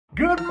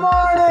Good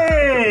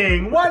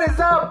morning! What is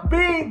up,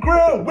 Bean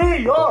Crew?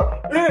 We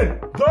are in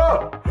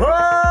the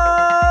house!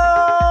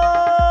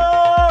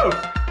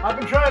 I've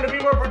been trying to be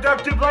more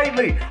productive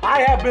lately.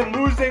 I have been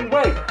losing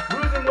weight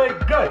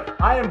good.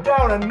 I am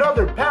down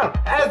another pound.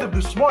 As of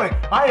this morning,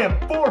 I am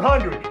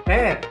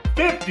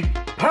 450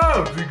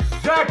 pounds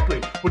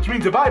exactly, which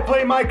means if I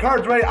play my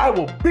cards right, I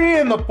will be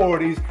in the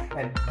 40s.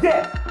 And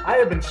yeah, I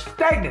have been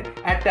stagnant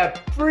at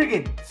that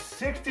friggin'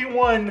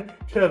 61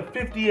 to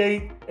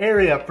 58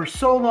 area for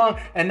so long,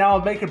 and now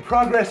I'm making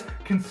progress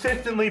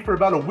consistently for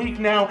about a week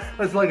now.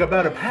 That's like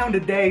about a pound a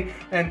day,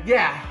 and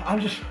yeah,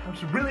 I'm just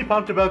really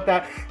pumped about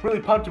that.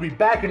 Really pumped to be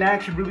back in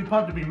action. Really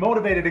pumped to be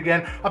motivated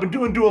again. I've been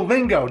doing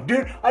Duolingo,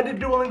 dude. I did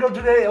Duolingo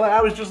today. Like,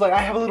 I was just like,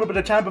 I have a little bit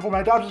of time before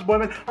my doctor's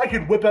appointment. I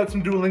could whip out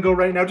some Duolingo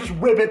right now. Just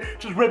rip it,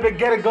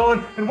 get it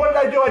going. And what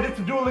did I do? I did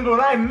some Duolingo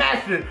and I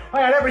mastered it.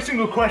 I had every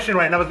single question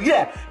right, and I was like,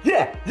 yeah.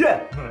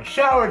 And I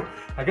showered.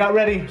 I got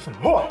ready. I was like,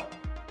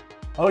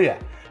 oh yeah.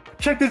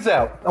 Check this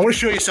out. I want to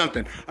show you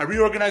something. I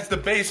reorganized the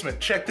basement.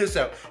 Check this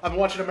out. I've been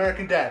watching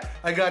American Dad.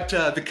 I got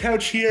the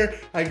couch here.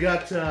 I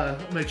got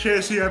my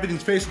chairs here.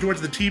 Everything's facing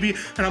towards the TV.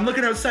 And I'm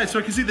looking outside so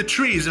I can see the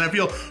trees. And I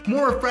feel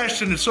more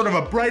refreshed and it's sort of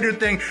a brighter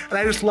thing. And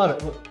I just love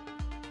it. Look.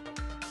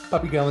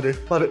 Puppy calendar.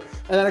 Love it.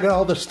 And then I got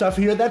all the stuff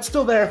here. That's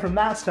still there from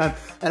last time.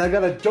 And I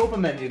got a dopamine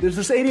menu. There's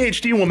this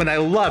ADHD woman I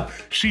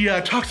love. She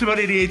talks about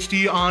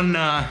ADHD on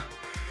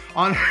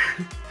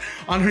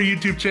her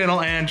YouTube channel,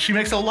 and she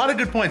makes a lot of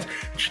good points.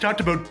 She talked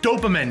about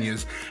dopamine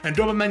menus, and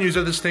dopamine menus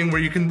are this thing where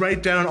you can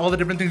write down all the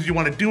different things you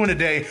want to do in a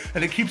day,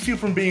 and it keeps you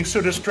from being so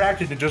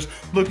distracted and just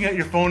looking at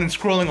your phone and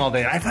scrolling all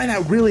day. And I find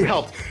that really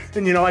helped.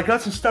 And you know, I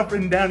got some stuff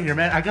written down here,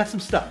 man. I got some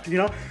stuff, you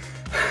know?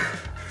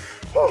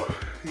 Whew,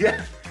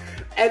 yeah.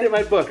 Edit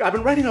my book. I've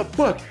been writing a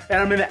book and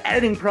I'm in the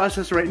editing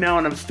process right now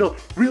and I'm still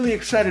really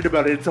excited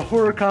about it. It's a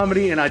horror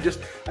comedy and I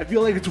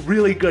feel like it's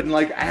really good, and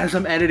like as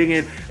I'm editing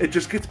it, it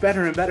just gets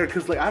better and better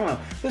because like, I don't know,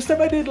 the stuff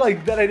I did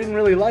like that I didn't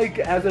really like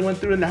as I went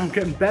through, and now I'm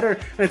getting better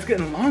and it's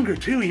getting longer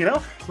too, you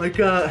know? Like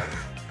it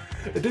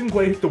didn't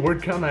quite hit the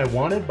word count I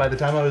wanted by the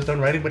time I was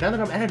done writing, but now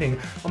that I'm editing,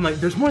 I'm like,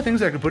 there's more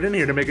things I could put in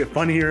here to make it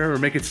funnier or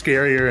make it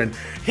scarier, and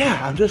yeah,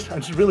 I'm just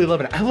really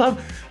loving it. I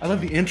love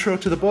the intro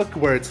to the book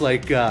where it's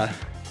like,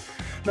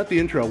 not the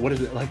intro, what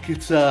is it? Like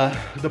it's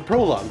the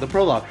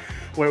prologue,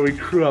 where we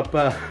cue up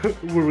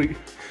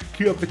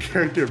the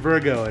character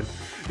Virgo, and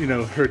you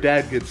know, her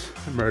dad gets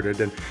murdered,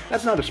 and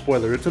that's not a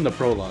spoiler, it's in the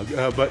prologue,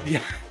 but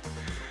yeah,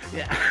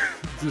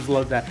 just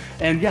love that.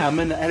 And yeah, I'm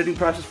in the editing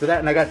process for that,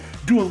 and I got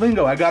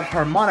Duolingo, I got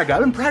harmonica,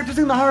 I've been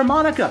practicing the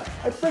harmonica,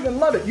 I friggin'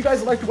 love it. You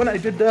guys liked it when I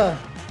did the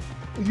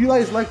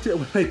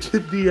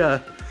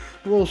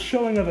little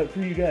showing of it for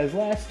you guys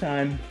last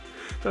time.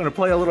 So I'm gonna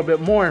play a little bit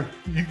more.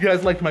 You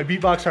guys liked my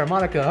beatbox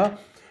harmonica, huh?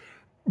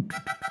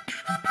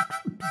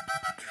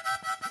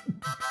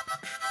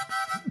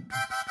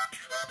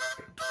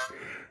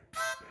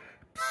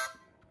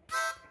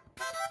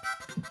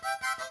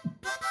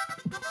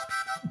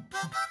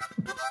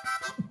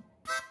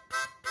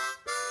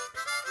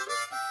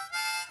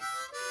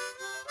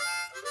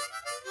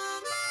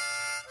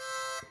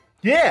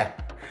 Yeah,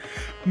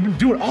 I've been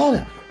doing all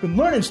that. Been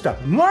learning stuff.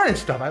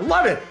 I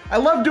love it. I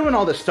love doing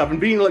all this stuff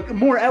and being like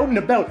more out and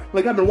about.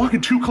 Like I've been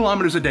walking 2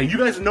 kilometers a day. You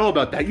guys know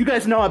about that. You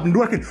guys know I've been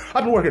working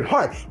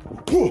hard.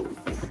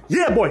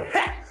 Yeah, boy.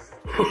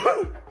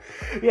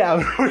 Yeah, I've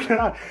been working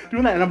on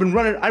doing that, and I've been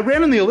running. I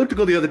ran on the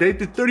elliptical the other day,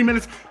 did 30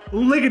 minutes,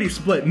 lickety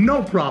split,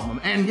 no problem.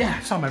 And yeah,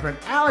 I saw my friend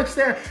Alex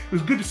there. It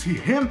was good to see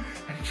him.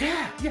 And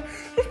yeah, he's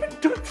been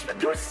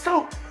doing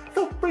so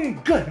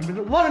freaking good. I've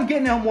been loving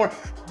getting out more.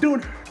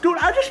 Dude,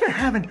 I've just been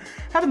having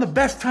the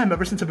best time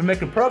ever since I've been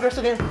making progress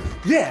again.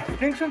 Yeah, I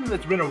think something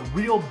that's been a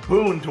real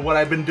boon to what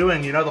I've been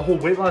doing, you know, the whole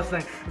weight loss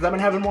thing, is I've been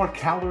having more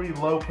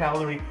low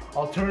calorie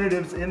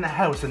alternatives in the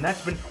house, and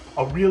that's been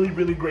a really,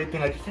 really great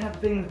thing. I just have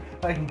things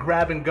I can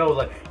grab and go.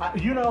 Like,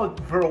 you know,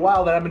 for a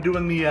while that I've been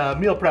doing the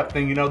meal prep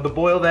thing, you know, the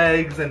boiled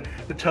eggs and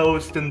the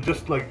toast and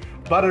just like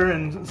butter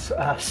and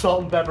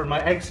salt and pepper,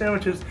 my egg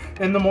sandwiches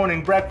in the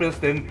morning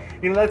breakfast, and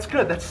you know, that's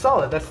good, that's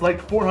solid, that's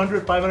like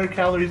 400, 500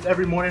 calories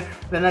every morning,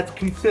 then that's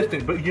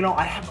consistent. But you know,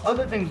 I have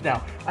other things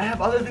now. I have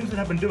other things that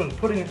I've been doing,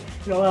 putting it,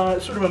 you know,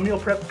 sort of a meal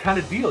prep kind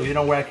of deal, you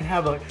know, where I can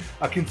have a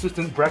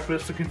consistent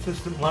breakfast, a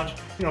consistent lunch.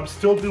 You know, I'm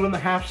still doing the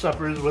half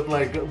suppers with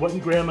like what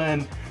Grandma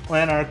and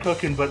Lana are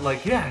cooking, but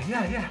like, yeah.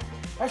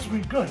 That's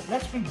been good.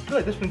 That's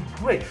been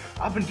great.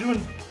 I've been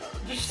doing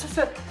just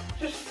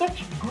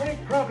such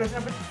great progress.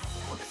 I've been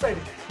so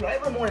excited. You know,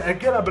 every morning I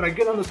get up and I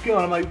get on the scale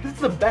and I'm like, this is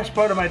the best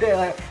part of my day.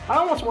 Like, I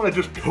almost want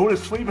to just go to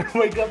sleep and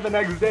wake up the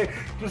next day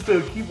just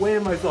to keep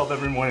weighing myself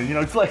every morning. You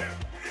know, it's like,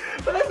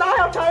 but that's not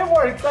how time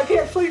works. I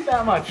can't sleep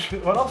that much.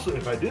 Well, also,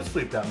 if I did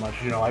sleep that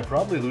much, you know, I'd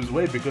probably lose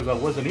weight because I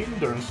wasn't eating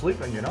during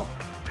sleeping, you know?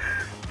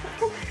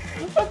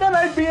 But then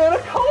I'd be in a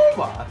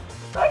coma.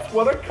 That's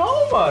what a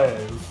coma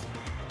is.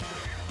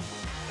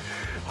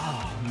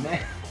 Oh,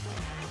 man.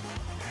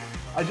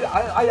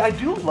 I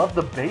do love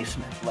the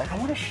basement. Like, I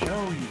want to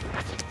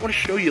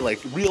show you like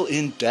real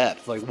in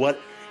depth, like what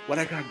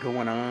I got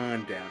going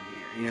on down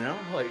here, you know?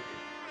 Like,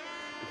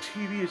 The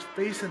TV is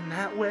facing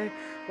that way,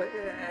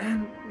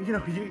 and you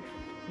know,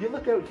 you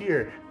look out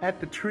here at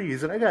the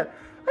trees, and I got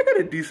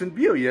a decent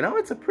view. You know,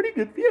 it's a pretty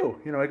good view.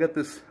 You know, I got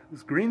this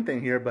green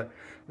thing here, but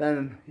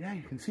then yeah,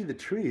 you can see the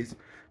trees,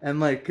 and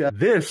like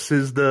this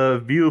is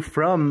the view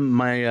from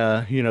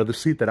my you know, the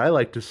seat that I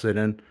like to sit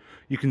in.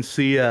 You can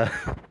see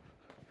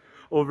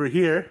over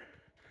here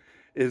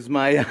is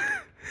my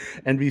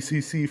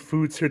NVCC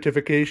food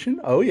certification.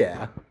 Oh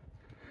yeah.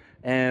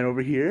 And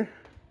over here,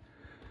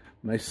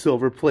 my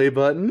silver play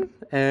button,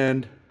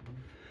 and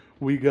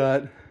we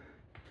got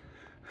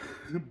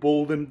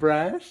bold and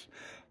brash.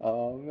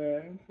 Oh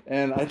man.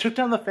 And I took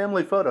down the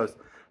family photos.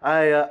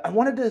 I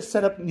wanted to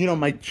set up, you know,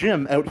 my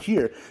gym out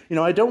here. You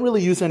know, I don't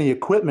really use any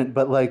equipment,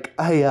 but like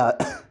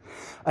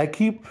I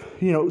keep,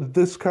 you know,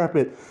 this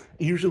carpet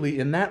usually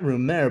in that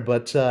room there,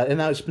 but and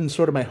that's been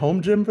sort of my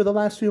home gym for the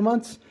last few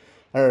months,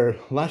 or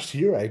last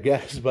year, I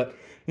guess. But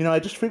you know, I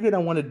just figured I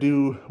want to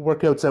do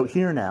workouts out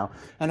here now,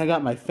 and I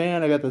got my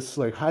fan. I got this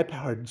like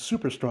high-powered,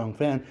 super strong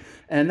fan,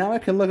 and now I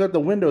can look out the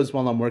windows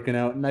while I'm working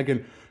out, and I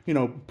can, you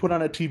know, put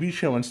on a TV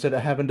show instead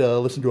of having to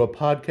listen to a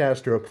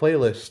podcast or a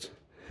playlist.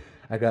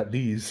 I got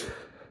these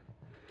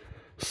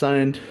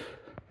signed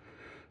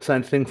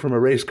thing from a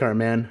race car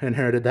man.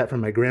 Inherited that from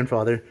my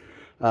grandfather.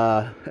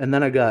 And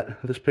then I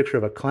got this picture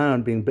of a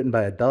clown being bitten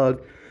by a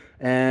dog,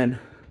 and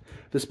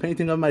this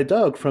painting of my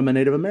dog from a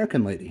Native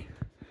American lady.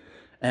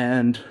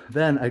 And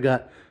then I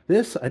got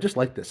this. I just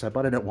like this. I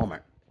bought it at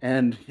Walmart.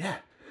 And yeah,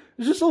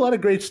 there's just a lot of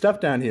great stuff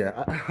down here.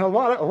 A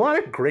lot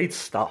of great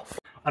stuff.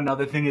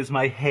 Another thing is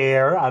my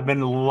hair. I've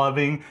been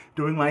loving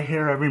doing my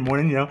hair every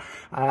morning. You know,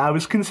 I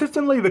was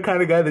consistently the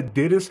kind of guy that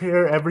did his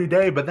hair every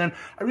day, but then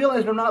I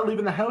realized I'm not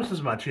leaving the house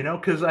as much, you know,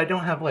 because I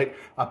don't have like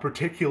a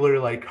particular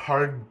like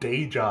hard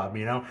day job,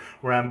 you know,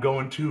 where I'm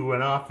going to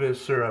an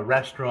office or a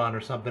restaurant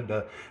or something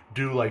to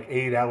do like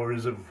 8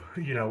 hours of,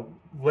 you know,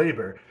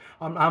 labor.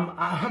 I'm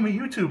a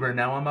YouTuber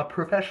now. I'm a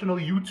professional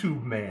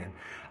YouTube man.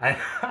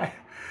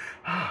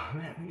 Oh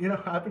man, you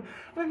know, I've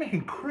been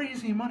making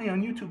crazy money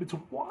on YouTube. It's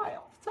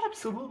wild. It's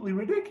absolutely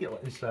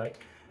ridiculous. It's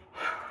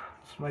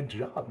my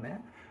job,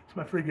 man. It's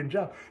my freaking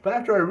job. But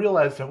after I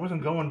realized I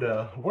wasn't going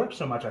to work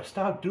so much, I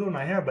stopped doing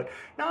my hair. But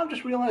now I'm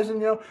just realizing,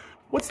 you know,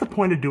 what's the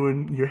point of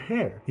doing your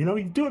hair? You know,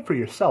 you do it for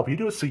yourself. You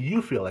do it so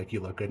you feel like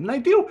you look good. And I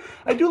do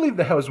leave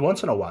the house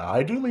once in a while.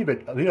 I do leave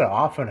it, you know,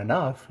 often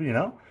enough, you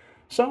know.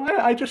 So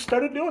I just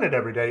started doing it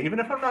every day, even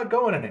if I'm not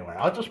going anywhere.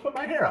 I'll just put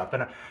my hair up,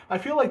 and I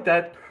feel like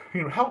that,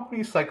 you know, helped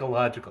me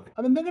psychologically.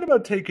 I've been thinking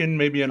about taking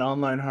maybe an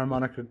online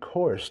harmonica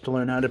course to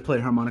learn how to play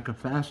harmonica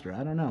faster.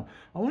 I don't know.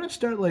 I want to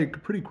start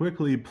like pretty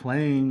quickly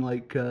playing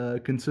like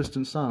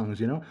consistent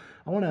songs. You know,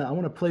 I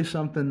want to play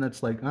something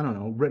that's like, I don't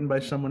know, written by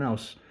someone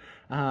else.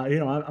 You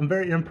know, I'm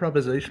very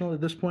improvisational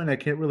at this point. I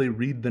can't really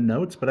read the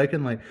notes, but I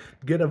can like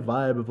get a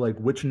vibe of like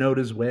which note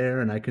is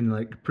where, and I can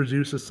like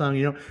produce a song.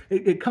 You know,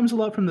 it comes a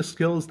lot from the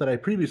skills that I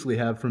previously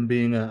have from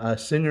being a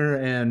singer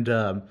and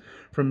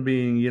from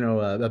being, you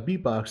know, a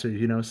beatboxer.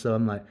 You know, so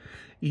I'm like,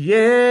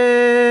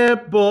 yeah,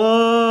 boy,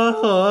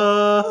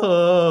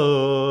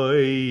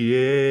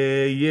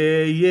 yeah,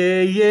 yeah,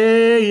 yeah,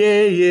 yeah,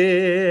 yeah,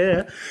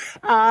 yeah.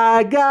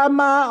 I got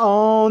my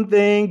own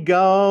thing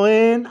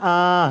going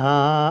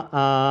on.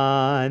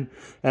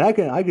 And I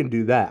can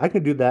do that. I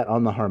can do that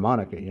on the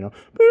harmonica, you know.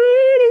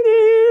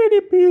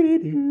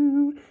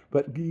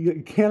 But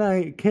can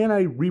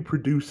I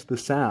reproduce the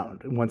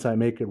sound once I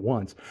make it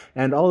once?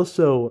 And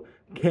also,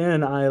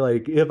 can I,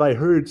 like, if I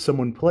heard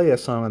someone play a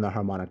song on the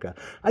harmonica,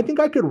 I think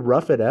I could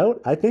rough it out.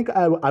 I think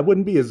I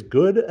wouldn't be as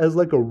good as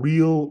like a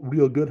real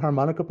good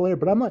harmonica player,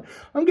 but I'm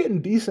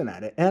getting decent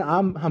at it, and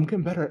I'm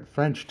getting better at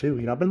French too.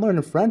 You know, I've been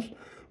learning French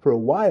for a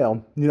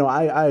while. You know,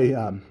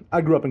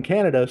 I grew up in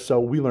Canada, so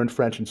we learned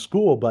French in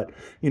school, but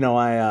you know,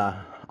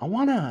 I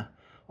wanna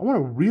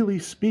really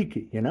speak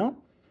it. You know.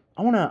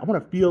 I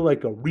wanna feel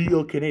like a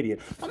real Canadian.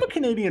 I'm a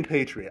Canadian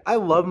patriot. I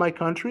love my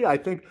country. I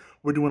think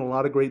we're doing a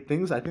lot of great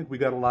things. I think we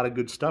got a lot of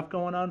good stuff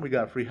going on. We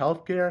got free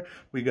healthcare.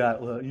 We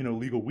got you know,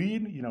 legal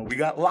weed. You know, we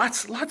got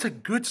lots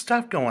of good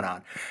stuff going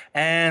on.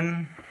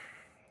 And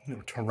you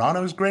know,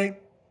 Toronto's great.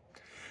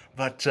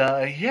 But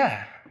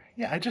yeah,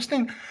 I just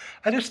think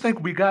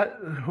we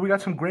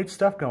got some great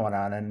stuff going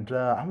on, and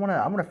I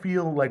wanna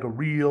feel like a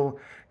real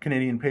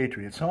Canadian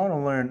patriot. So I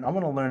wanna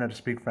learn how to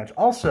speak French.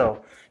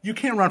 Also, you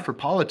can't run for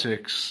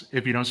politics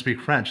if you don't speak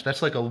French.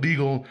 That's like a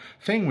legal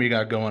thing we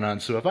got going on.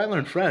 So if I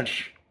learn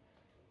French,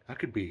 I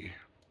could be,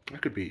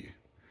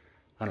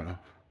 I don't know,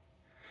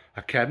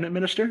 a cabinet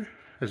minister?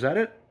 Is that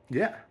it?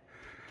 Yeah.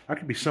 I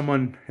could be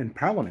someone in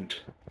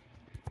Parliament.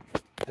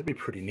 That'd be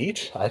pretty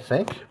neat, I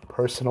think,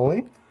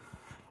 personally.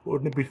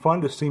 Wouldn't it be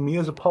fun to see me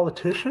as a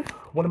politician?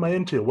 What am I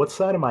into? What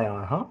side am I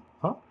on, huh?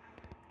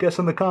 Guess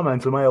in the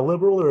comments, am I a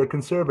liberal or a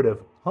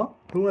conservative? Huh?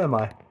 Who am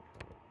I?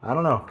 I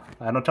don't know.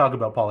 I don't talk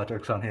about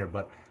politics on here,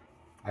 but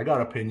I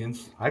got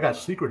opinions. I got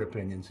secret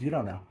opinions. You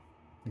don't know.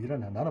 You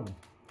don't know none of them.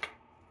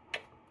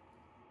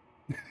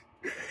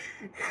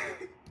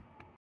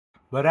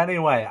 But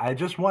anyway, I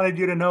just wanted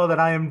you to know that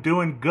I am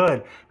doing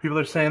good. People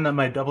are saying that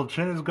my double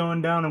chin is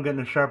going down. I'm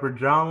getting a sharper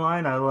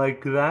jawline. I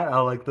like that. I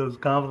like those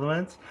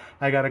compliments.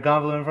 I got a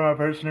compliment from a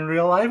person in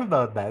real life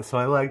about that. So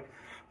I like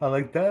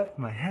that.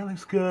 My hair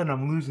looks good. And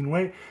I'm losing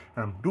weight.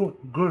 And I'm doing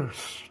good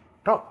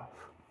stuff.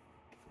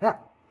 Yeah.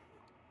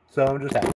 So I'm just happy.